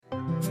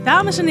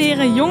Dames en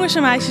heren, jongens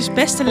en meisjes,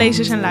 beste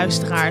lezers en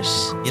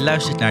luisteraars. Je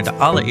luistert naar de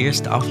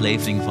allereerste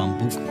aflevering van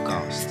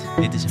Boekenkast.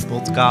 Dit is een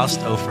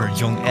podcast over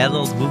young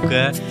adult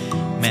boeken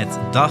met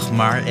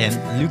Dagmar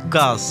en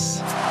Lucas.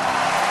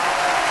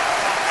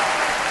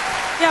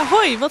 Ja,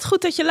 hoi, wat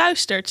goed dat je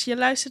luistert. Je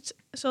luistert,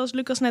 zoals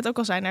Lucas net ook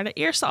al zei, naar de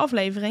eerste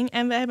aflevering.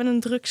 En we hebben een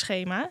druk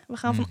schema. We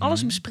gaan van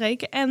alles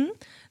bespreken. En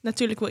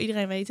natuurlijk wil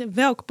iedereen weten,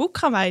 welk boek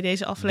gaan wij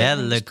deze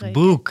aflevering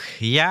bespreken? Welk boek?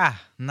 Ja,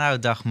 nou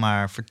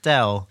Dagmar,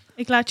 vertel.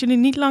 Ik laat jullie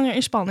niet langer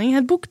in spanning.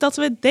 Het boek dat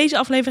we deze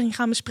aflevering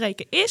gaan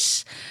bespreken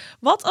is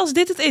Wat als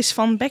dit het is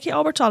van Becky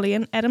Albertalli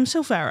en Adam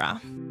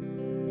Silvera.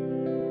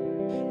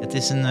 Het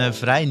is een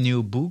vrij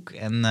nieuw boek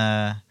en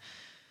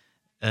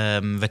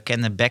we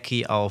kennen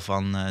Becky al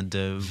van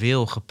de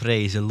veel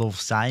geprezen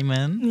Love,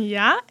 Simon.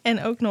 Ja,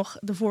 en ook nog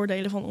de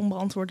voordelen van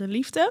onbeantwoorde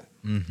liefde.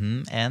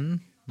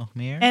 En nog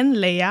meer? En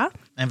Lea.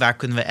 En waar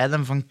kunnen we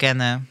Adam van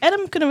kennen?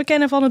 Adam kunnen we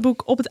kennen van het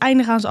boek Op het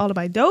einde gaan ze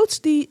allebei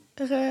dood, die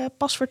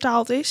pas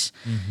vertaald is.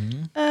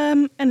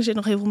 En er zit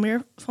nog heel veel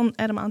meer van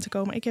Adam aan te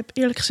komen. Ik heb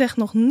eerlijk gezegd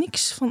nog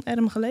niks van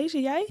Adam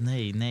gelezen. Jij?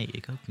 Nee,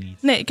 ik ook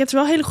niet. Nee, ik heb er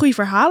wel hele goede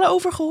verhalen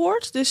over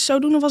gehoord. Dus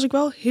zodoende was ik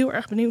wel heel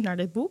erg benieuwd naar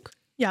dit boek.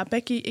 Ja,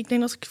 Becky, ik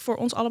denk dat ik voor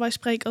ons allebei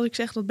spreek als ik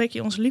zeg dat Becky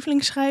onze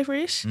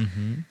lievelingsschrijver is.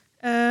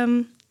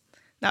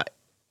 Nou,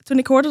 toen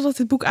ik hoorde dat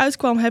dit boek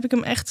uitkwam, heb ik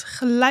hem echt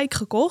gelijk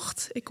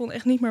gekocht. Ik kon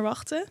echt niet meer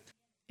wachten.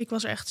 Ik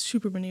was er echt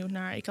super benieuwd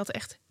naar. Ik had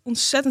echt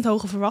ontzettend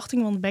hoge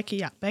verwachtingen, want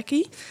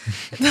Becky.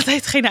 Dat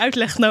heeft geen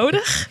uitleg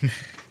nodig.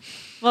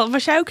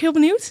 Was jij ook heel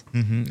benieuwd?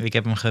 Ik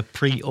heb hem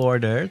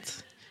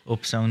gepre-ordered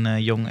op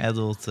zo'n young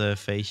adult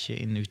feestje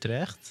in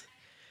Utrecht.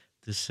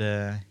 Dus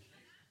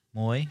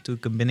mooi. Toen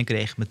ik hem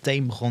binnenkreeg,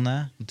 meteen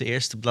begonnen. Op de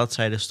eerste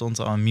bladzijde stond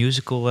al een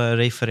musical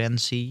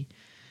referentie.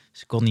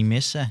 Dus ik kon niet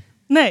missen.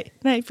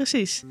 Nee,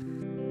 precies.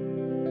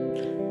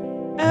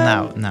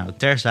 Nou,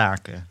 ter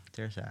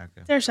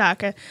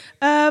zake.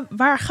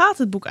 Waar gaat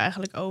het boek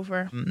eigenlijk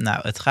over?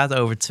 Nou, het gaat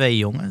over twee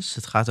jongens.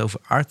 Het gaat over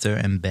Arthur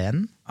en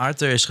Ben.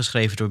 Arthur is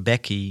geschreven door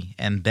Becky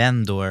en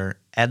Ben door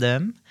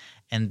Adam.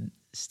 En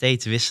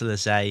steeds wisselen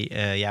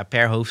zij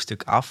per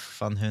hoofdstuk af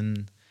van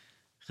hun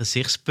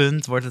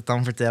gezichtspunt, wordt het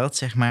dan verteld,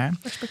 zeg maar.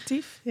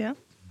 Perspectief, ja.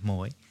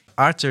 Mooi.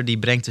 Arthur die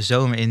brengt de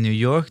zomer in New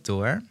York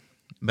door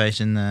bij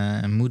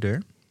zijn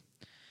moeder.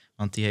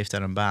 Want die heeft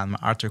daar een baan. Maar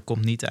Arthur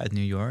komt niet uit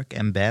New York.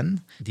 En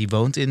Ben, die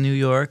woont in New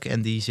York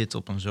en die zit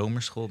op een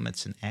zomerschool met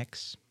zijn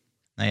ex.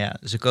 Nou ja,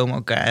 ze komen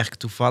elkaar eigenlijk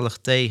toevallig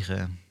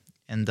tegen.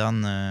 En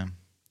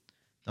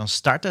dan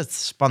start het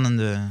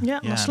spannende. Ja,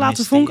 dan slaat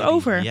de vonk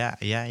over.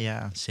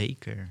 Ja,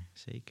 zeker.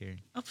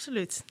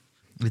 Absoluut.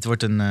 Dit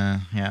wordt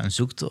een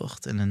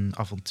zoektocht en een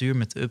avontuur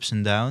met ups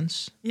en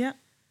downs. Ja,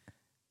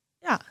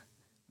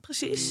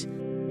 precies.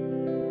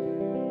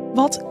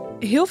 Wat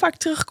heel vaak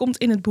terugkomt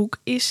in het boek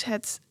is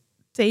het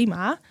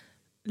thema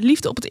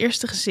liefde op het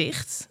eerste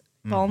gezicht.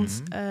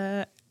 Want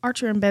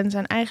Arthur en Ben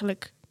zijn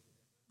eigenlijk...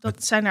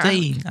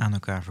 aan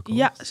elkaar verkocht.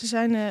 Ja, ze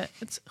zijn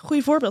het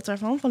goede voorbeeld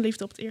daarvan, van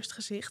liefde op het eerste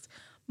gezicht.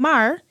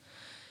 Maar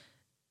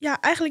ja,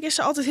 eigenlijk is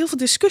er altijd heel veel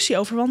discussie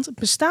over, want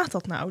bestaat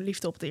dat nou,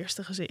 liefde op het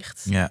eerste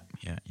gezicht? Ja.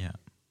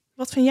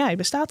 Wat vind jij?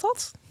 Bestaat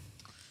dat?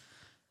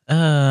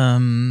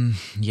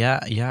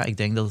 Ja, ik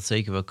denk dat het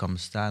zeker wel kan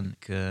bestaan.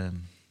 Ik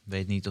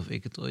weet niet of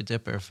ik het ooit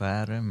heb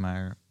ervaren,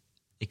 maar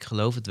ik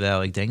geloof het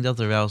wel. Ik denk dat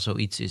er wel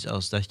zoiets is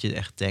als dat je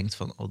echt denkt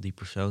van, oh, die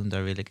persoon,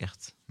 daar wil ik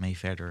echt mee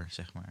verder,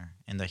 zeg maar.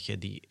 En dat je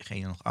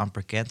diegene nog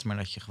amper kent, maar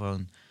dat je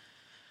gewoon,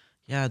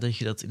 dat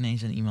je dat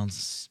ineens aan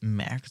iemand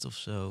merkt of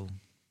zo.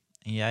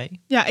 En jij?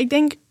 Ja,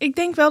 ik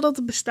denk wel dat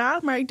het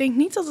bestaat, maar ik denk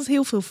niet dat het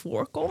heel veel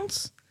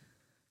voorkomt.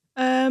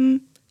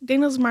 Ik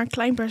denk dat het maar een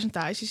klein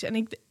percentage is. En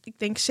ik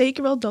denk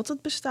zeker wel dat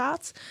het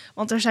bestaat.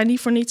 Want er zijn niet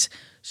voor niets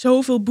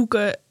zoveel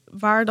boeken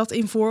waar dat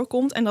in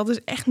voorkomt. En dat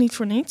is echt niet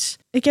voor niets.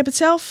 Ik heb het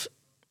zelf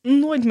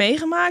nooit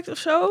meegemaakt of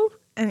zo.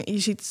 En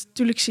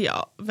natuurlijk zie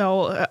je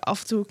wel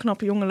af en toe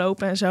knappe jongen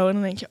lopen en zo. En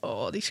dan denk je,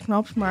 oh, die is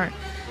knap. Maar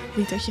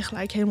niet dat je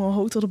gelijk helemaal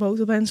hoog tot de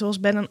boter bent, zoals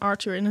Ben en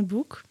Arthur in het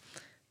boek.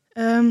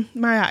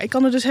 Maar ja, ik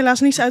kan er dus helaas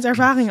niets uit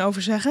ervaring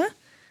over zeggen.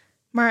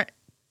 Maar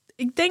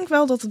ik denk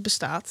wel dat het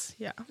bestaat.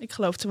 Ja, ik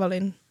geloof er wel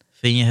in.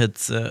 Vind je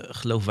het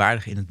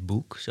geloofwaardig in het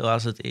boek,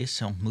 zoals het is?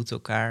 Ze ontmoeten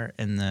elkaar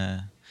en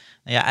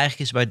eigenlijk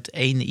is bij het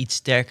ene iets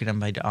sterker dan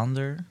bij de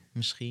ander,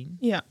 misschien.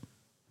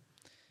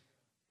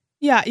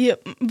 Ja,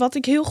 wat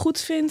ik heel goed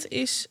vind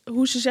is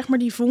hoe ze zeg maar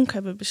die vonk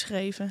hebben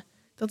beschreven.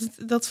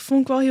 Dat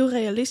vond ik wel heel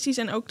realistisch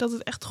en ook dat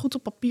het echt goed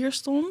op papier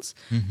stond.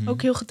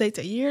 Ook heel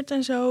gedetailleerd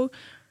en zo.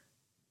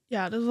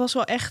 Ja, dat was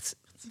wel echt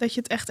dat je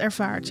het echt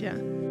ervaart, ja.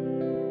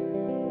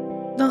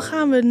 Dan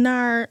gaan we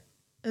naar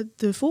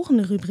de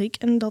volgende rubriek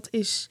en dat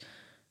is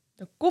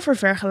de cover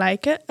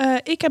vergelijken.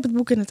 Ik heb het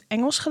boek in het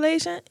Engels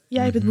gelezen.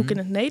 Jij hebt het boek in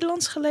het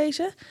Nederlands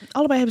gelezen.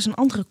 Allebei hebben ze een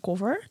andere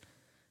cover.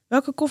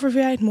 Welke cover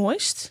vind jij het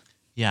mooist?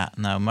 Ja,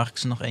 nou mag ik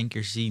ze nog één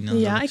keer zien? Dan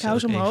ja, ik hou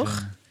ze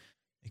omhoog.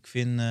 Ik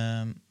vind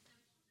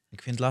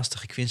het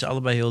lastig. Ik vind ze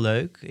allebei heel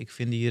leuk. Ik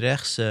vind die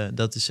rechtse,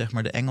 dat is zeg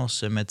maar de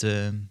Engelse met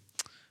de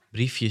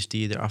briefjes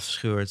die je eraf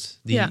scheurt.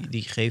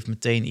 Die geeft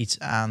meteen iets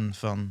aan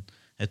van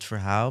het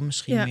verhaal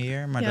misschien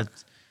meer. Maar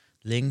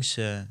links,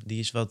 die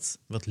is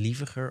wat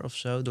lieviger of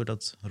zo, door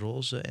dat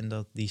roze.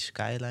 En die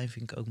skyline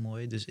vind ik ook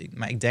mooi.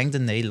 Maar ik denk de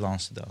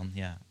Nederlandse dan,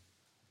 ja.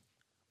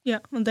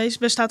 Ja, want deze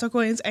bestaat ook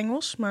wel in het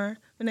Engels, maar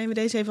we nemen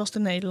deze even als de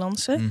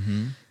Nederlandse.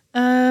 Mm-hmm.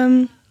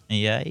 En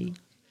jij?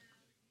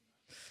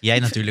 Jij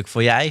Ik natuurlijk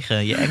voor je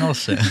eigen, je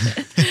Engelse.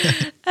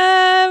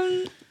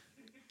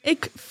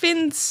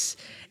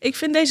 Ik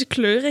vind deze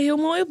kleuren heel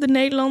mooi op de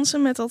Nederlandse,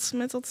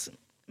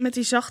 met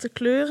die zachte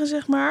kleuren,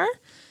 zeg maar.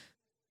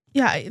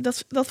 Ja,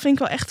 dat vind ik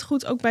wel echt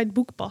goed ook bij het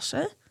boek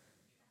passen.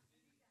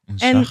 Een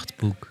zacht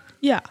boek.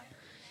 Ja.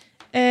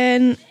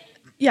 En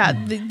ja,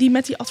 die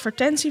met die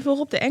advertentie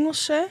voorop, de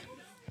Engelse,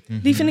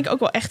 die vind ik ook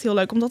wel echt heel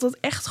leuk. Omdat het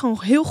echt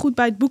gewoon heel goed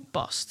bij het boek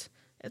past.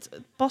 Het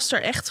past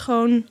er echt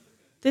gewoon...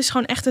 Het is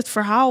gewoon echt het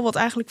verhaal wat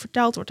eigenlijk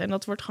verteld wordt. En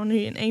dat wordt gewoon nu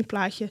in 1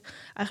 plaatje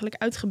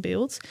eigenlijk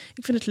uitgebeeld.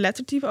 Ik vind het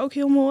lettertype ook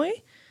heel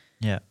mooi.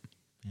 Ja.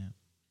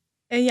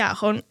 En ja,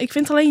 gewoon, ik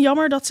vind het alleen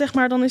jammer dat, zeg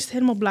maar, dan is het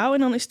helemaal blauw en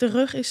dan is de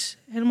rug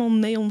helemaal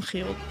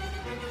neongeel.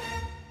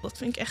 Dat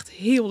vind ik echt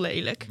heel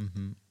lelijk.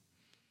 Mm-hmm.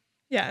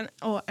 Ja,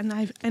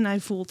 en hij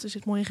voelt, er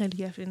zit mooi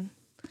relief in.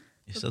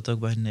 Is dat ook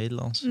bij het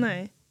Nederlands?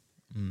 Nee.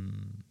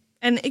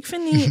 En ik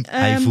vind die...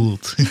 hij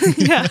voelt.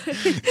 Ja,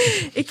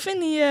 ik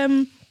vind die...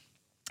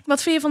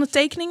 wat vind je van de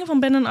tekeningen van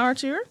Ben en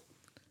Arthur?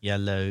 Ja,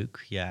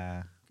 leuk,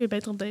 ja. Kun je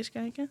beter op deze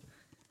kijken?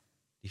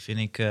 Die vind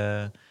ik,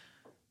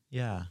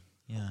 ja.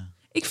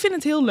 Ik vind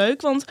het heel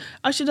leuk, want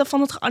als je dat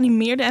van het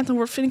geanimeerde en dan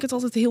wordt, vind ik het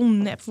altijd heel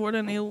nep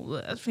worden. En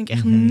dat vind ik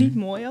echt niet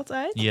mooi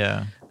altijd.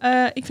 Ja.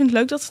 Ik vind het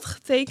leuk dat het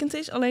getekend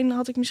is, alleen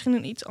had ik misschien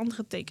een iets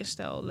andere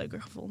tekenstijl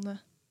leuker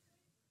gevonden.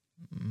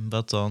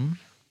 Wat dan?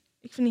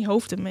 Ik vind die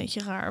hoofd een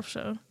beetje raar of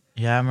zo.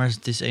 Ja, maar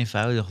het is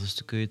eenvoudig, dus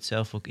dan kun je het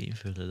zelf ook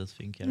invullen. Dat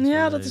vind ik juist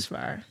wel dat leuk. is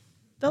waar.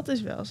 Dat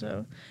is wel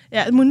zo.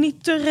 Ja, het moet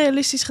niet te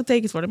realistisch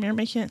getekend worden, meer een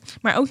beetje,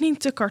 maar ook niet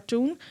te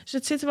cartoon. Dus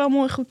het zit er wel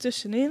mooi goed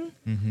tussenin.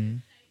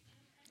 Mm-hmm.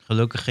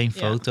 Gelukkig geen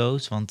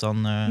foto's, want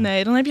dan...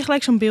 Nee, dan heb je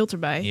gelijk zo'n beeld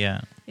erbij.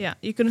 Ja. Ja,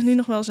 je kunt het nu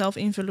nog wel zelf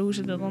invullen hoe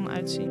ze er dan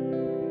uitzien.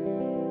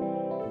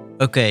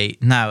 Oké,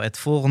 nou, het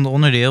volgende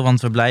onderdeel,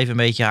 want we blijven een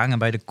beetje hangen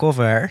bij de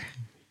cover.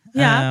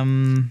 Ja,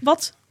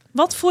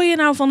 wat vond je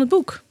nou van het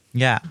boek?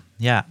 Ja.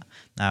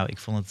 Nou, ik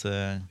vond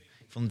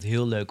het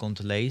heel leuk om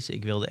te lezen.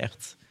 Ik wilde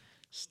echt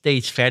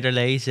steeds verder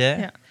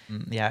lezen.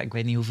 Ja, ik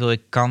weet niet hoeveel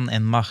ik kan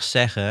en mag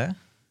zeggen.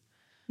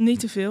 Niet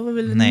te veel, we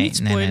willen niet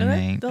spoileren.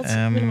 Nee. Dat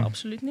willen we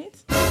absoluut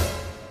niet.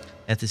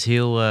 Het is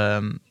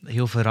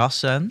heel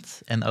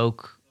verrassend en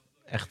ook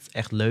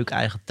echt leuk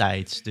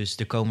eigentijds. Dus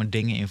er komen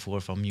dingen in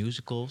voor van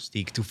musicals,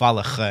 die ik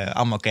toevallig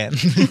allemaal ken.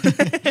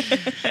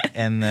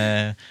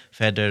 En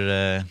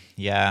verder,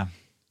 ja...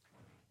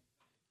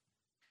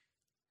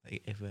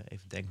 Even een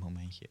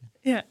denkmomentje.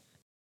 Ja.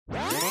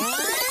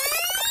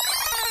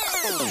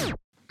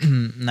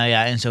 Nou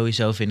ja, en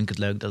sowieso vind ik het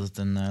leuk dat het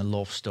een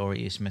love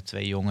story is met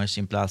 2 jongens...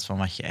 in plaats van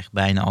wat je echt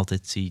bijna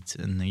altijd ziet,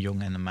 een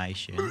jongen en een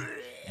meisje.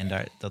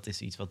 En dat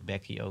is iets wat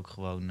Becky ook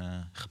gewoon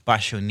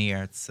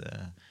gepassioneerd...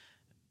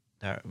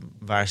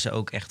 waar ze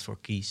ook echt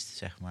voor kiest,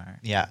 zeg maar.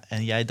 Ja,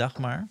 en jij dacht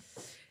maar?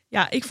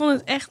 Ja, ik vond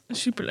het echt een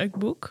superleuk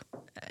boek.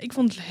 Ik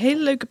vond het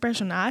hele leuke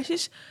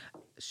personages.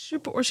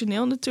 Super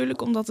origineel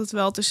natuurlijk, omdat het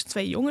wel tussen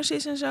 2 jongens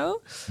is en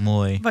zo.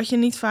 Mooi. Wat je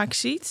niet vaak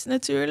ziet,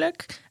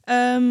 natuurlijk.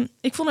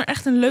 Ik vond er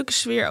echt een leuke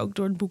sfeer ook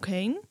door het boek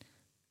heen.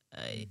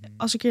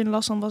 Als ik erin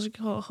las, dan was ik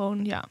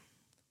gewoon, ja...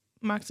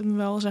 maakte me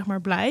wel, zeg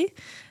maar, blij.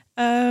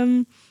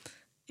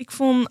 Ik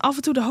vond af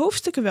en toe de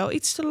hoofdstukken wel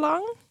iets te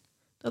lang.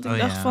 Dat ik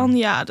dacht van,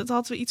 ja, dat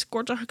hadden we iets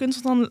korter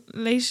gekund. Want dan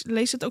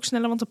lees het ook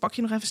sneller, want dan pak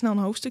je nog even snel een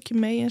hoofdstukje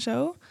mee en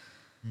zo.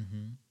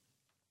 Mm-hmm.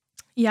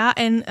 Ja,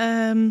 en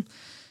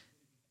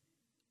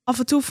af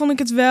en toe vond ik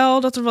het wel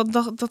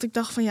dat ik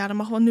dacht van, ja, er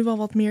mag wel nu wel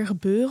wat meer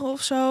gebeuren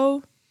of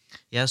zo.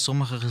 Ja,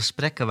 sommige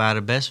gesprekken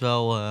waren best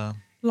wel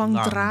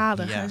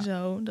langdradig lang, en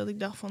zo. Dat ik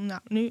dacht van,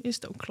 nou, nu is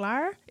het ook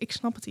klaar. Ik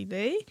snap het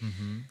idee.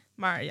 Mm-hmm.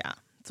 Maar ja,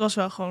 het was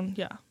wel gewoon,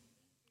 ja,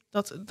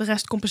 de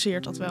rest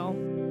compenseert dat wel.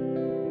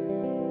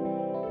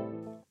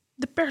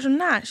 De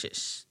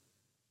personages.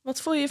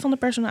 Wat vond je van de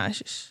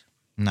personages?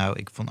 Nou,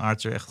 ik vond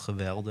Arthur echt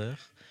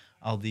geweldig.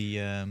 Al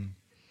die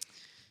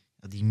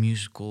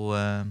musical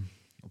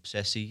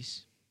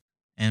obsessies.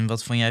 En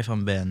wat vond jij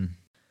van Ben?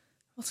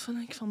 Wat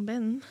vond ik van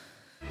Ben?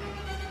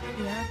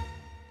 Ja.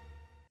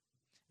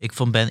 Ik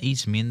vond Ben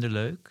iets minder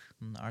leuk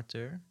dan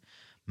Arthur.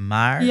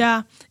 Maar...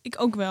 Ja,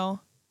 ik ook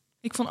wel.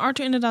 Ik vond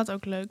Arthur inderdaad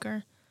ook leuker.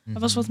 Mm-hmm.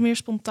 Hij was wat meer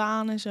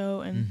spontaan en zo.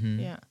 En,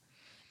 ja.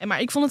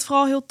 Maar ik vond het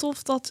vooral heel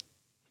tof dat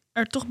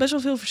er toch best wel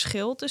veel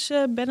verschil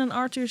tussen Ben en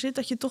Arthur zit.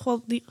 Dat je toch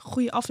wel die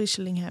goede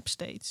afwisseling hebt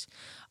steeds.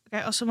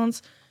 Kijk, want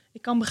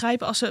ik kan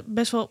begrijpen als ze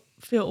best wel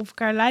veel op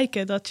elkaar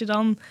lijken, dat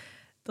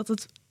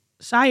het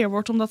saaier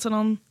wordt, omdat ze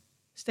dan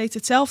steeds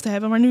hetzelfde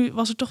hebben. Maar nu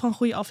was er toch wel een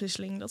goede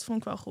afwisseling. Dat vond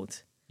ik wel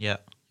goed.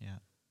 Ja.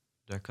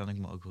 Daar kan ik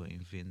me ook wel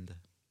in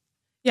vinden.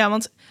 Ja,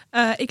 want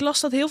ik las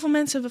dat heel veel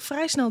mensen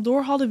vrij snel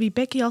door hadden wie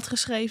Becky had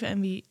geschreven en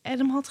wie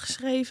Adam had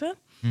geschreven.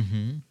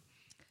 Mm-hmm.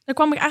 Daar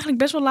kwam ik eigenlijk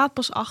best wel laat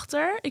pas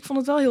achter. Ik vond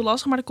het wel heel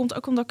lastig, maar dat komt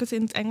ook omdat ik het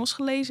in het Engels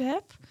gelezen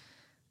heb.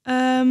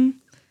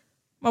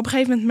 Maar op een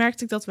gegeven moment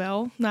merkte ik dat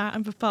wel, na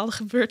een bepaalde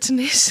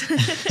gebeurtenis.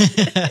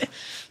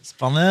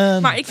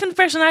 Spannend. Maar ik vind de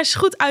personages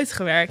goed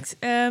uitgewerkt.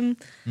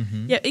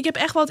 Mhm. Ja, ik heb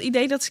echt wel het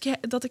idee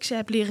dat ik ze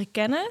heb leren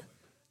kennen.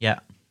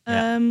 Ja.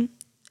 Ja.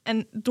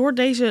 En door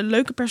deze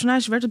leuke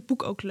personages werd het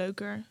boek ook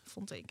leuker,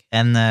 vond ik.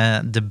 En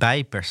de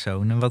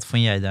bijpersonen, wat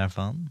vond jij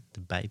daarvan? De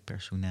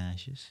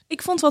bijpersonages?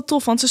 Ik vond het wel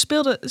tof, want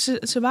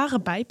ze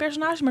waren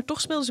bijpersonages, maar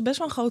toch speelden ze best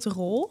wel een grote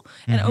rol.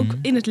 En ook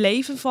in het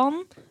leven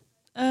van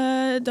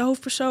de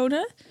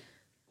hoofdpersonen.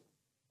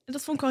 En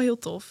dat vond ik wel heel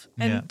tof.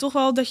 En toch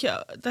wel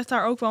dat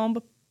daar ook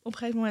wel op een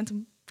gegeven moment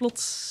een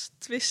plot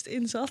twist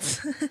in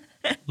zat.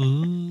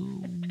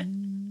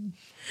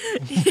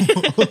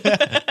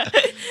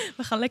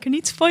 We gaan lekker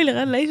niet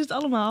spoileren, lees het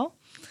allemaal.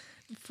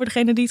 Voor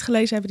degenen die het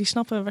gelezen hebben, die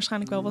snappen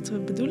waarschijnlijk wel wat we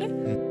bedoelen.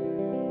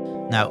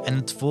 Nou, en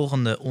het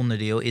volgende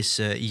onderdeel is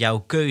jouw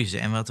keuze.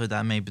 En wat we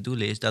daarmee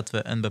bedoelen is dat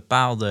we een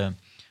bepaalde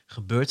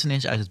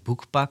gebeurtenis uit het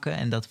boek pakken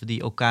en dat we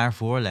die elkaar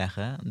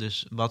voorleggen.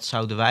 Dus wat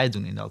zouden wij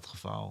doen in dat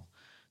geval?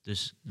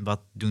 Dus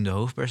wat doen de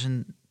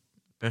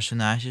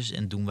hoofdpersonages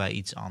en doen wij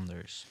iets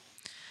anders?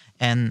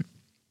 En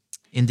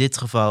in dit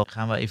geval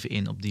gaan we even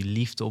in op die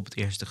liefde op het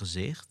eerste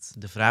gezicht.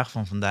 De vraag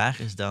van vandaag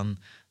is dan,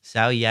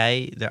 zou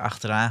jij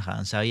erachteraan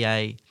gaan?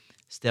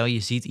 Stel je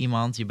ziet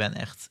iemand, je bent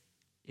echt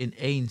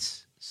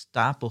ineens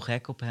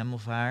stapelgek op hem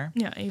of haar.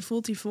 Ja, en je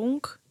voelt die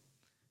vonk.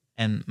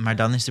 Maar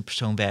dan is de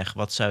persoon weg.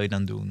 Wat zou je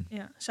dan doen?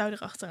 Ja, zou je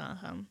er achteraan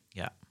gaan?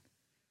 Ja.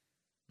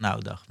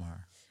 Nou, dag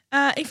maar.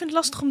 Ik vind het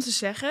lastig om te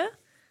zeggen.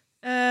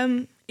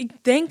 Ik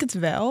denk het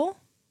wel.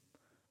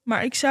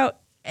 Maar ik zou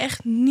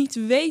echt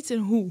niet weten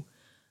hoe.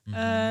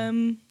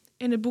 Mm-hmm.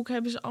 In het boek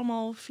hebben ze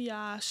allemaal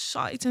via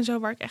sites en zo,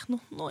 waar ik echt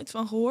nog nooit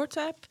van gehoord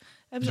heb.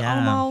 Hebben ze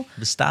allemaal...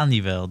 Bestaan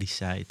die wel, die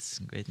sites?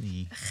 Ik weet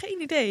niet.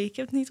 Geen idee. Ik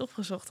heb het niet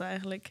opgezocht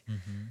eigenlijk.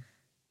 Mm-hmm.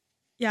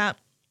 Ja,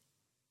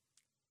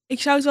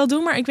 ik zou het wel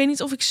doen, maar ik weet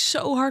niet of ik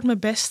zo hard mijn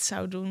best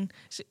zou doen.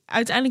 Dus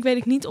uiteindelijk weet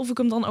ik niet of ik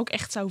hem dan ook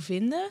echt zou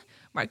vinden.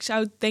 Maar ik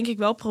zou het denk ik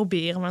wel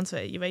proberen, want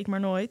je weet maar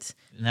nooit.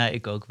 Nee,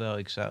 ik ook wel.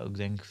 Ik zou ook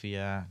denken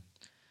via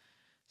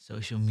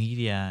social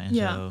media en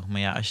zo. Maar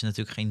ja, als je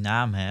natuurlijk geen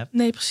naam hebt...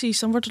 Nee, precies.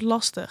 Dan wordt het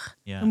lastig.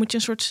 Ja. Dan moet je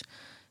een soort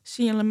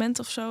signalement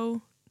of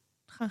zo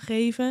gaan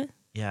geven.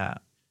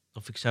 Ja,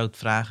 of ik zou het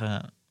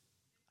vragen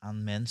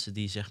aan mensen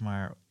die zeg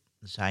maar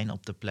zijn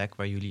op de plek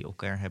waar jullie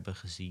elkaar hebben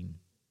gezien.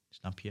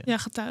 Snap je? Ja,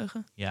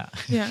 getuigen. Ja.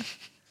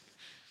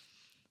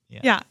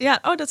 Ja. Ja.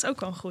 Oh, dat is ook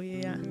wel een goeie,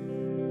 ja.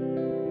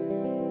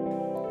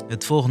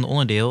 Het volgende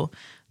onderdeel,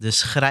 de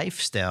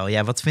schrijfstijl.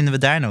 Ja, wat vinden we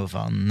daar nou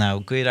van?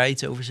 Nou, kun je daar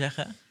iets over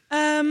zeggen?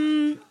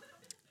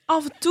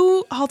 Af en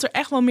toe had er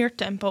echt wel meer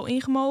tempo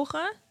in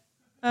gemogen.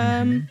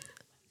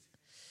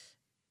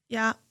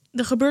 Ja,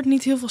 er gebeurt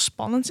niet heel veel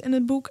spannends in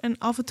het boek. En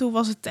af en toe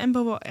was het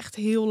tempo wel echt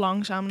heel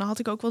langzaam. Dan had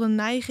ik ook wel de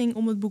neiging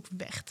om het boek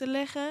weg te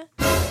leggen.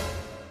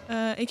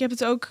 Ik heb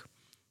het ook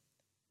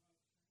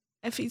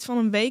even iets van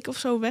een week of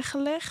zo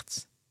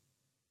weggelegd.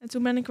 En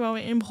toen ben ik wel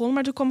weer in begonnen.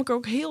 Maar toen kwam ik er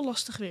ook heel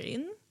lastig weer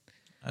in.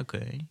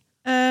 Oké.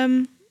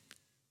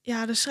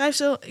 Ja, de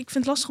schrijfstijl, ik vind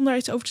het lastig om daar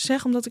iets over te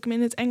zeggen, omdat ik hem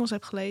in het Engels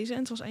heb gelezen. En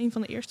het was een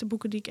van de eerste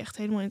boeken die ik echt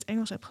helemaal in het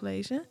Engels heb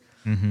gelezen.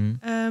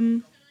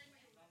 Mm-hmm.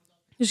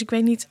 Dus ik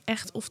weet niet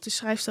echt of de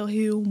schrijfstijl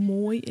heel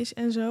mooi is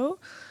en zo.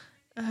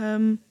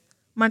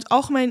 Maar in het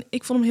algemeen,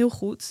 ik vond hem heel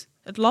goed.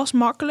 Het las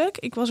makkelijk.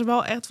 Het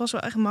was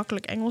wel echt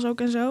makkelijk Engels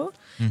ook en zo.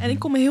 Mm-hmm. En ik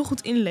kon me heel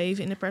goed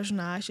inleven in de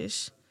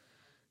personages.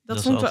 Dat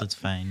is altijd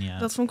fijn, ja.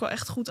 Dat vond ik wel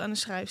echt goed aan de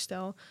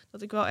schrijfstijl.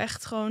 Dat ik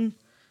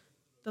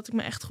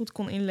me echt goed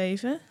kon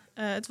inleven.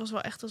 Het was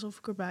wel echt alsof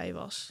ik erbij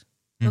was.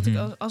 Dat ik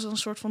als een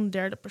soort van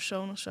derde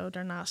persoon of zo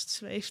daarnaast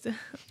zweefde.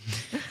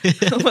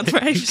 Om het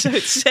maar even zo te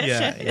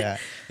zeggen. Ja.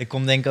 Ik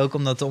kom denk ook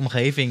omdat de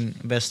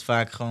omgeving best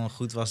vaak gewoon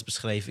goed was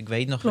beschreven. Ik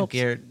weet nog Klopt. een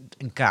keer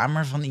een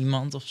kamer van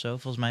iemand of zo.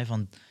 Volgens mij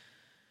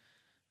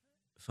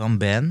van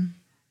Ben.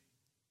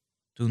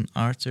 Toen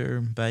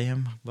Arthur bij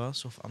hem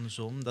was. Of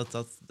andersom.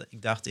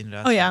 Ik dacht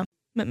inderdaad... Oh ja,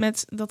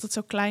 met dat het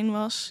zo klein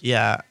was.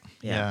 Ja.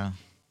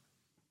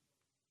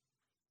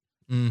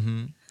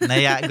 Mm-hmm.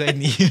 Nee, ja, ik weet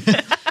niet.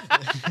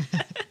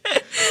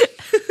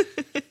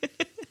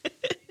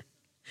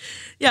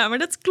 Ja, maar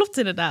dat klopt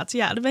inderdaad.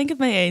 Ja, daar ben ik het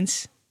mee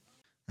eens.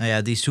 Nou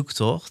ja, die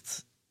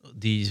zoektocht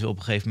die ze op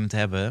een gegeven moment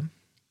hebben...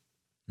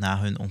 na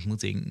hun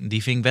ontmoeting,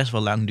 die vind ik best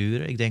wel lang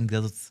duren. Ik denk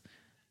dat het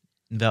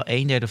wel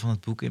 1/3 van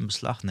het boek in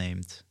beslag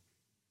neemt.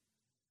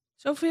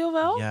 Zoveel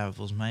wel? Ja,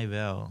 volgens mij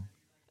wel.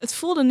 Het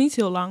voelde niet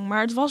heel lang,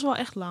 maar het was wel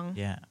echt lang.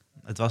 Ja,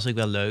 het was ook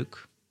wel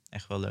leuk.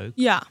 Echt wel leuk.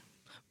 Ja.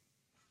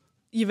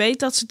 Je weet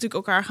dat ze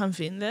natuurlijk elkaar gaan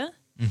vinden.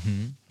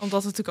 Mm-hmm.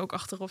 Omdat het natuurlijk ook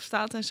achterop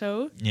staat en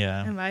zo.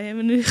 Ja. En wij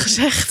hebben nu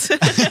gezegd.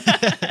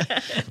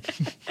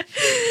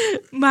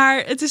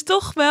 Maar het is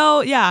toch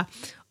wel, ja...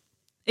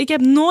 Ik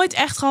heb nooit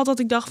echt gehad dat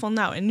ik dacht van...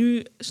 nou, en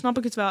nu snap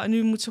ik het wel en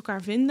nu moeten ze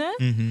elkaar vinden.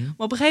 Mm-hmm. Maar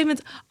op een gegeven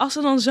moment, als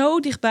ze dan zo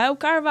dicht bij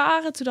elkaar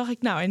waren... toen dacht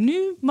ik, nou, en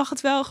nu mag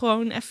het wel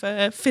gewoon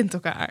even vind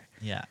elkaar.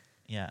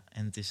 Ja,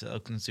 en het is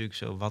ook natuurlijk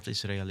zo, wat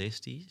is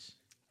realistisch?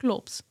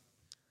 Klopt.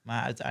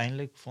 Maar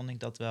uiteindelijk vond ik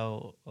dat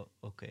wel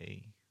oké.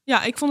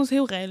 Ja, ik vond het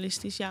heel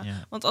realistisch, ja.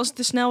 Want als het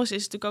te snel is het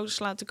natuurlijk ook,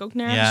 slaat het ook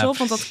nergens op,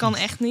 want dat kan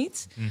echt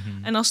niet.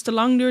 Mm-hmm. En als het te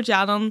lang duurt,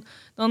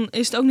 dan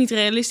is het ook niet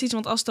realistisch.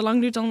 Want als het te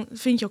lang duurt, dan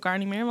vind je elkaar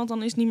niet meer, want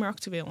dan is het niet meer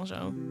actueel en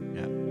zo.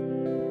 Ja.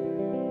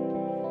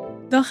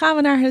 Dan gaan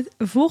we naar het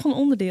volgende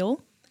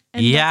onderdeel.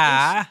 En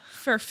dat is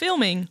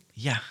verfilming.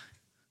 Ja.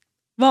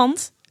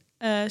 Want,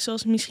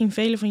 zoals misschien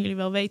velen van jullie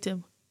wel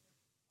weten,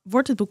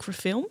 wordt het boek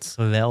verfilmd.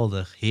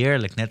 Geweldig,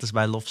 heerlijk. Net als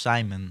bij Love,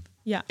 Simon.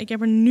 Ja, ik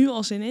heb er nu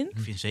al zin in. Ik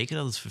vind zeker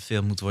dat het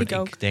verfilmd moet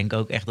worden. Ik denk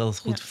ook echt dat het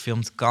goed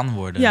verfilmd kan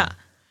worden.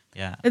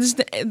 Ja. Het is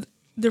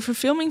de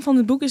verfilming van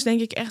het boek is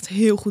denk ik echt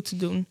heel goed te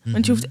doen. Mm-hmm.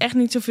 Want je hoeft echt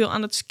niet zoveel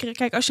aan het...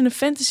 Kijk, als je een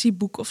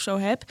fantasyboek of zo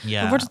hebt, dan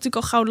wordt het natuurlijk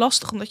al gauw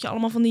lastig, omdat je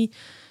allemaal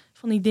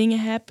van die dingen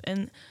hebt.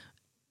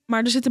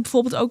 Maar er zitten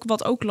bijvoorbeeld ook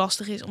wat ook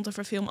lastig is om te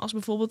verfilmen. Als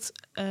bijvoorbeeld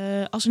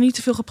als er niet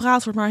te veel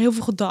gepraat wordt, maar heel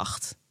veel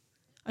gedacht.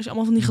 Als je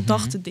allemaal van die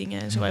gedachte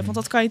dingen en zo hebt. Want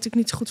dat kan je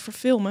natuurlijk niet zo goed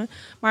verfilmen.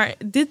 Maar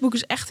dit boek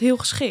is echt heel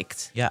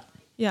geschikt.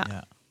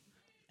 Ja.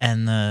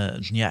 En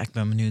ik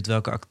ben benieuwd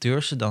welke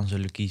acteurs ze dan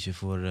zullen kiezen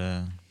voor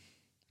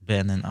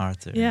Ben en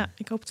Arthur. Ja,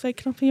 ik hoop 2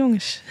 knappe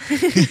jongens.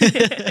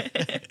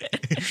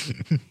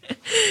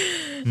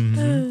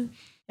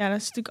 Ja, dat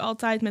is natuurlijk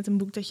altijd met een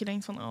boek dat je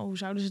denkt van... hoe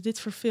zouden ze dit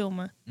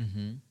verfilmen?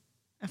 Mm-hmm.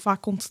 En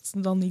vaak komt het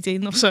er dan niet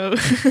in of zo.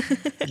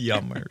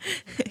 Jammer.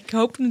 Ik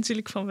hoop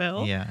natuurlijk van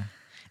wel. Ja.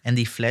 En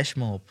die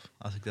flashmob,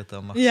 als ik dat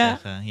dan mag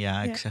zeggen.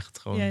 Ja, ik zeg het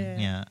gewoon.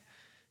 Ja.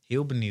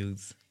 Heel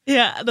benieuwd.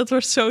 Ja, dat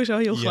wordt sowieso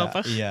heel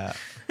grappig. Ja.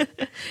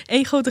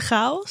 Eén grote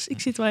chaos. Ik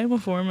zit het wel helemaal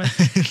voor me.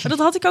 Maar dat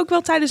had ik ook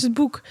wel tijdens het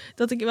boek.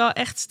 Dat ik wel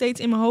echt steeds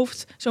in mijn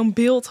hoofd zo'n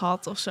beeld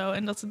had of zo.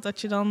 En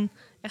dat je dan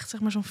echt zeg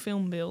maar zo'n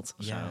filmbeeld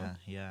of zo.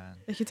 Ja.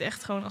 Dat je het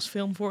echt gewoon als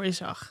film voor je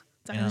zag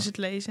tijdens het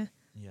lezen.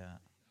 Ja.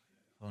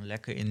 Gewoon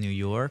lekker in New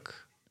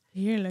York.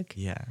 Heerlijk.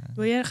 Ja.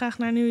 Wil jij graag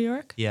naar New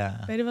York? Ja.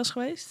 Ben je er wel eens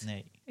geweest?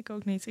 Nee. Ik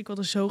ook niet. Ik wil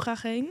er zo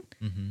graag heen.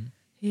 Mm-hmm.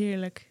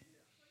 Heerlijk.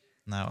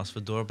 Nou, als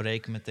we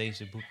doorbreken met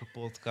deze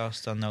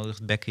boekenpodcast, dan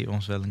nodigt Becky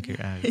ons wel een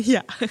keer uit.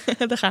 Ja,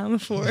 daar gaan we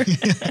voor.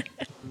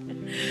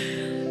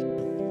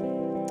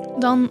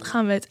 Dan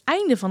gaan we het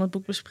einde van het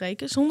boek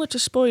bespreken, zonder te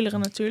spoileren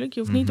natuurlijk. Je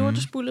hoeft niet door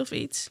te spoelen of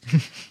iets.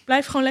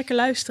 Blijf gewoon lekker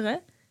luisteren.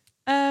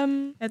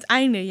 Het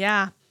einde,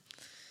 ja.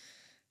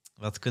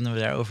 Wat kunnen we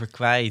daarover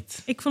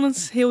kwijt? Ik vond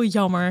het heel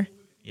jammer.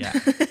 Ja.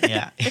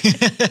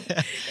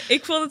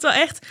 Ik vond het wel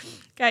echt...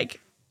 Kijk,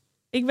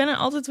 ik ben er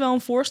altijd wel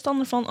een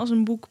voorstander van als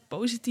een boek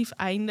positief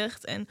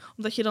eindigt. En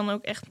omdat je dan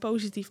ook echt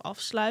positief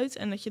afsluit.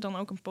 En dat je dan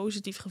ook een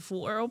positief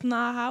gevoel erop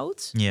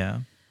nahoudt.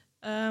 Ja.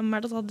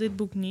 Maar dat had dit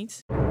boek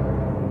niet.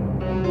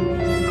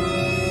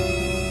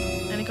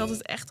 En ik had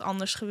het echt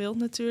anders gewild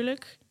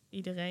natuurlijk.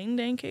 Iedereen,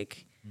 denk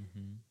ik.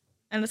 Mm-hmm.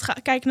 En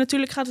kijk,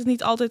 natuurlijk gaat het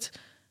niet altijd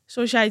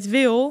zoals jij het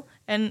wil.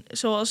 En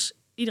zoals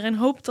iedereen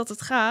hoopt dat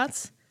het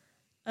gaat.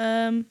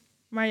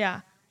 Maar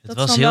ja, dat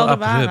was is heel wel de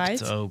abrupt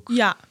waarheid. Ook.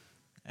 Ja,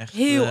 echt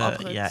heel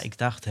abrupt. Ja, ik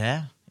dacht,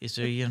 is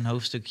er hier een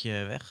hoofdstukje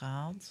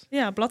weggehaald?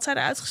 Ja, bladzijde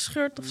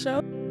uitgescheurd of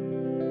zo.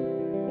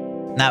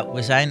 Nou,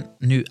 we zijn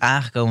nu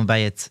aangekomen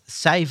bij het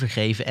cijfer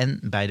geven en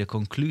bij de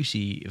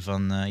conclusie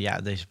van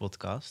deze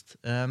podcast.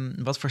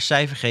 Wat voor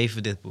cijfer geven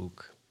we dit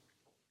boek?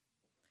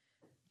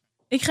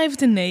 Ik geef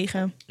het een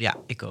 9. Ja,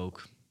 ik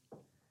ook.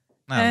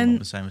 Nou,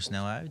 dan zijn we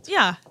snel uit.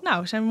 Ja,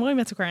 nou, zijn we mooi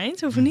met elkaar eens.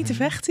 We hoeven niet te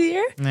vechten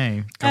hier. Nee,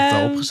 ik heb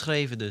het al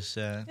opgeschreven, dus...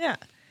 Ja.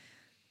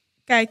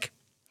 Kijk,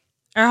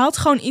 er had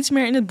gewoon iets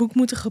meer in het boek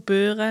moeten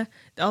gebeuren.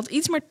 Er had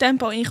iets meer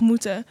tempo in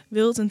moeten.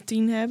 Wil het een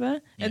 10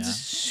 hebben. Ja. Het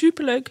is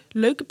superleuk.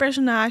 Leuke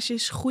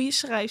personages. Goede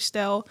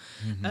schrijfstijl.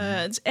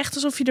 Het is echt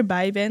alsof je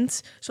erbij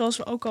bent. Zoals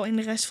we ook al in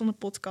de rest van de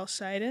podcast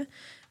zeiden.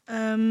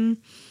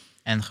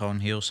 En gewoon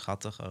heel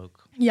schattig ook.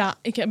 Ja,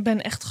 ik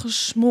ben echt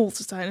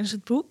gesmolten tijdens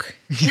het boek.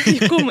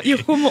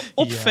 je kon me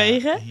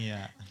opvegen.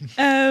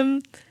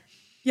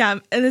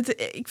 Ja, en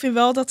ik vind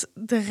wel dat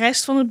de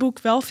rest van het boek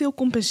wel veel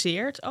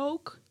compenseert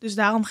ook. Dus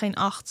daarom geen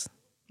 8,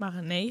 maar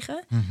een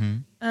 9.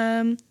 Mm-hmm.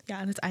 En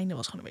het einde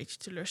was gewoon een beetje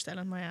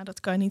teleurstellend. Maar ja, dat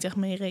kan je niet echt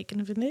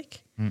meerekenen, vind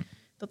ik.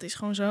 Dat is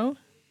gewoon zo.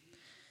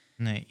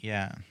 Nee,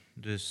 ja.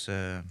 Dus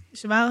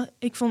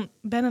ik vond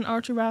Ben en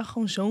Arthur waren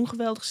gewoon zo'n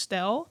geweldig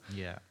stel.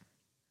 Ja.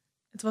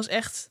 Het was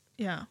echt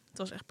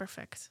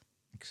perfect.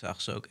 Ik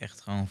zag ze ook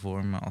echt gewoon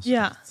voor me als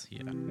echt,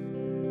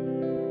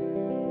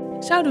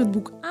 Zouden we het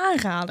boek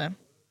aanraden?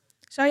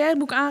 Zou jij het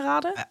boek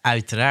aanraden?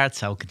 Uiteraard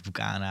zou ik het boek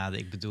aanraden.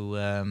 Ik bedoel,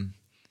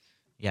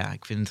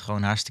 ik vind het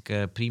gewoon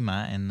hartstikke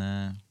prima. En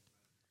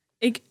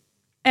ik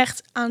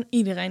echt aan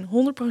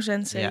iedereen,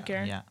 100%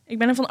 zeker. Ja. Ik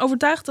ben ervan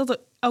overtuigd dat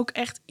ook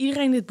echt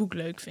iedereen dit boek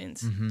leuk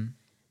vindt. Mm-hmm.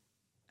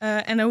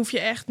 En dan hoef je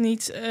echt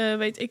niet,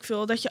 weet ik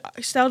veel,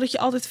 stel dat je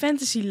altijd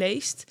fantasy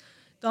leest,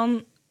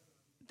 dan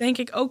denk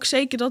ik ook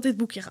zeker dat dit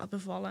boekje gaat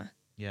bevallen.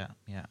 Ja,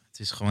 het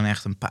is gewoon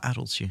echt een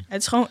pareltje.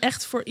 Het is gewoon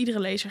echt voor iedere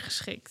lezer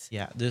geschikt.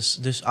 Ja,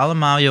 dus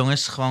allemaal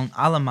jongens, gewoon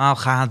allemaal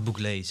ga het boek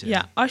lezen.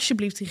 Ja,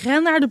 alsjeblieft,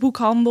 ren naar de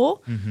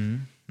boekhandel.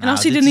 Mm-hmm. En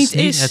als hij er niet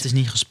is... Het is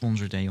niet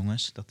gesponsord, hè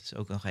jongens. Dat is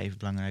ook nog even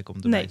belangrijk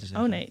om erbij te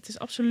zeggen. Oh nee, het is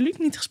absoluut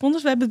niet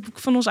gesponsord. We hebben het boek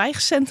van ons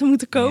eigen centen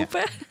moeten kopen.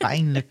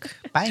 Ja,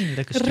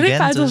 pijnlijke rip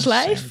uit ons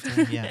lijf.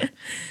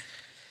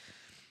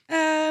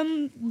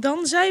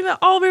 Dan zijn we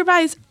alweer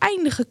bij het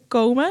einde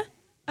gekomen.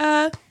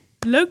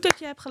 Leuk dat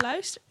je hebt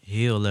geluisterd.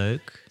 Heel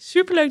leuk.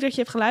 Superleuk dat je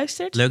hebt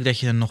geluisterd. Leuk dat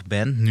je er nog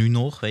bent, nu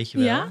nog, weet je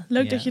wel. Ja,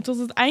 leuk dat je tot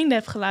het einde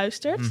hebt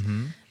geluisterd.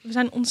 Mm-hmm. We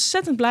zijn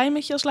ontzettend blij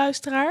met je als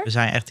luisteraar. We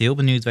zijn echt heel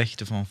benieuwd wat je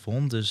ervan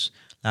vond. Dus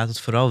laat het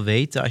vooral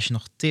weten als je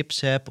nog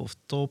tips hebt of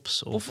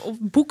tops. Of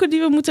boeken die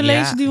we moeten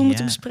lezen, die we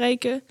moeten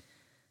bespreken.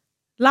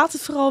 Laat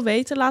het vooral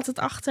weten, laat het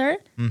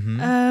achter.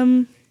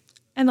 Mm-hmm.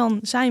 En dan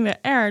zijn we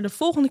er de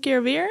volgende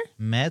keer weer.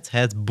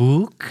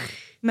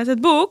 Met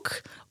het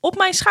boek Op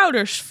mijn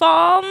schouders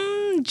van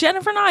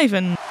Jennifer en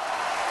Ivan.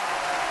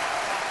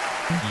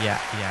 Ja.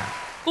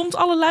 Komt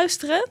alle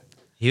luisteren?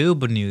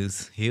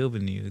 Heel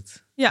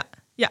benieuwd.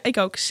 Ja, ik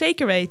ook.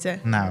 Zeker weten.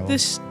 Nou,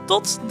 Dus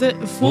tot de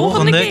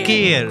volgende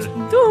keer.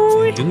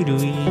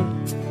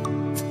 Doei.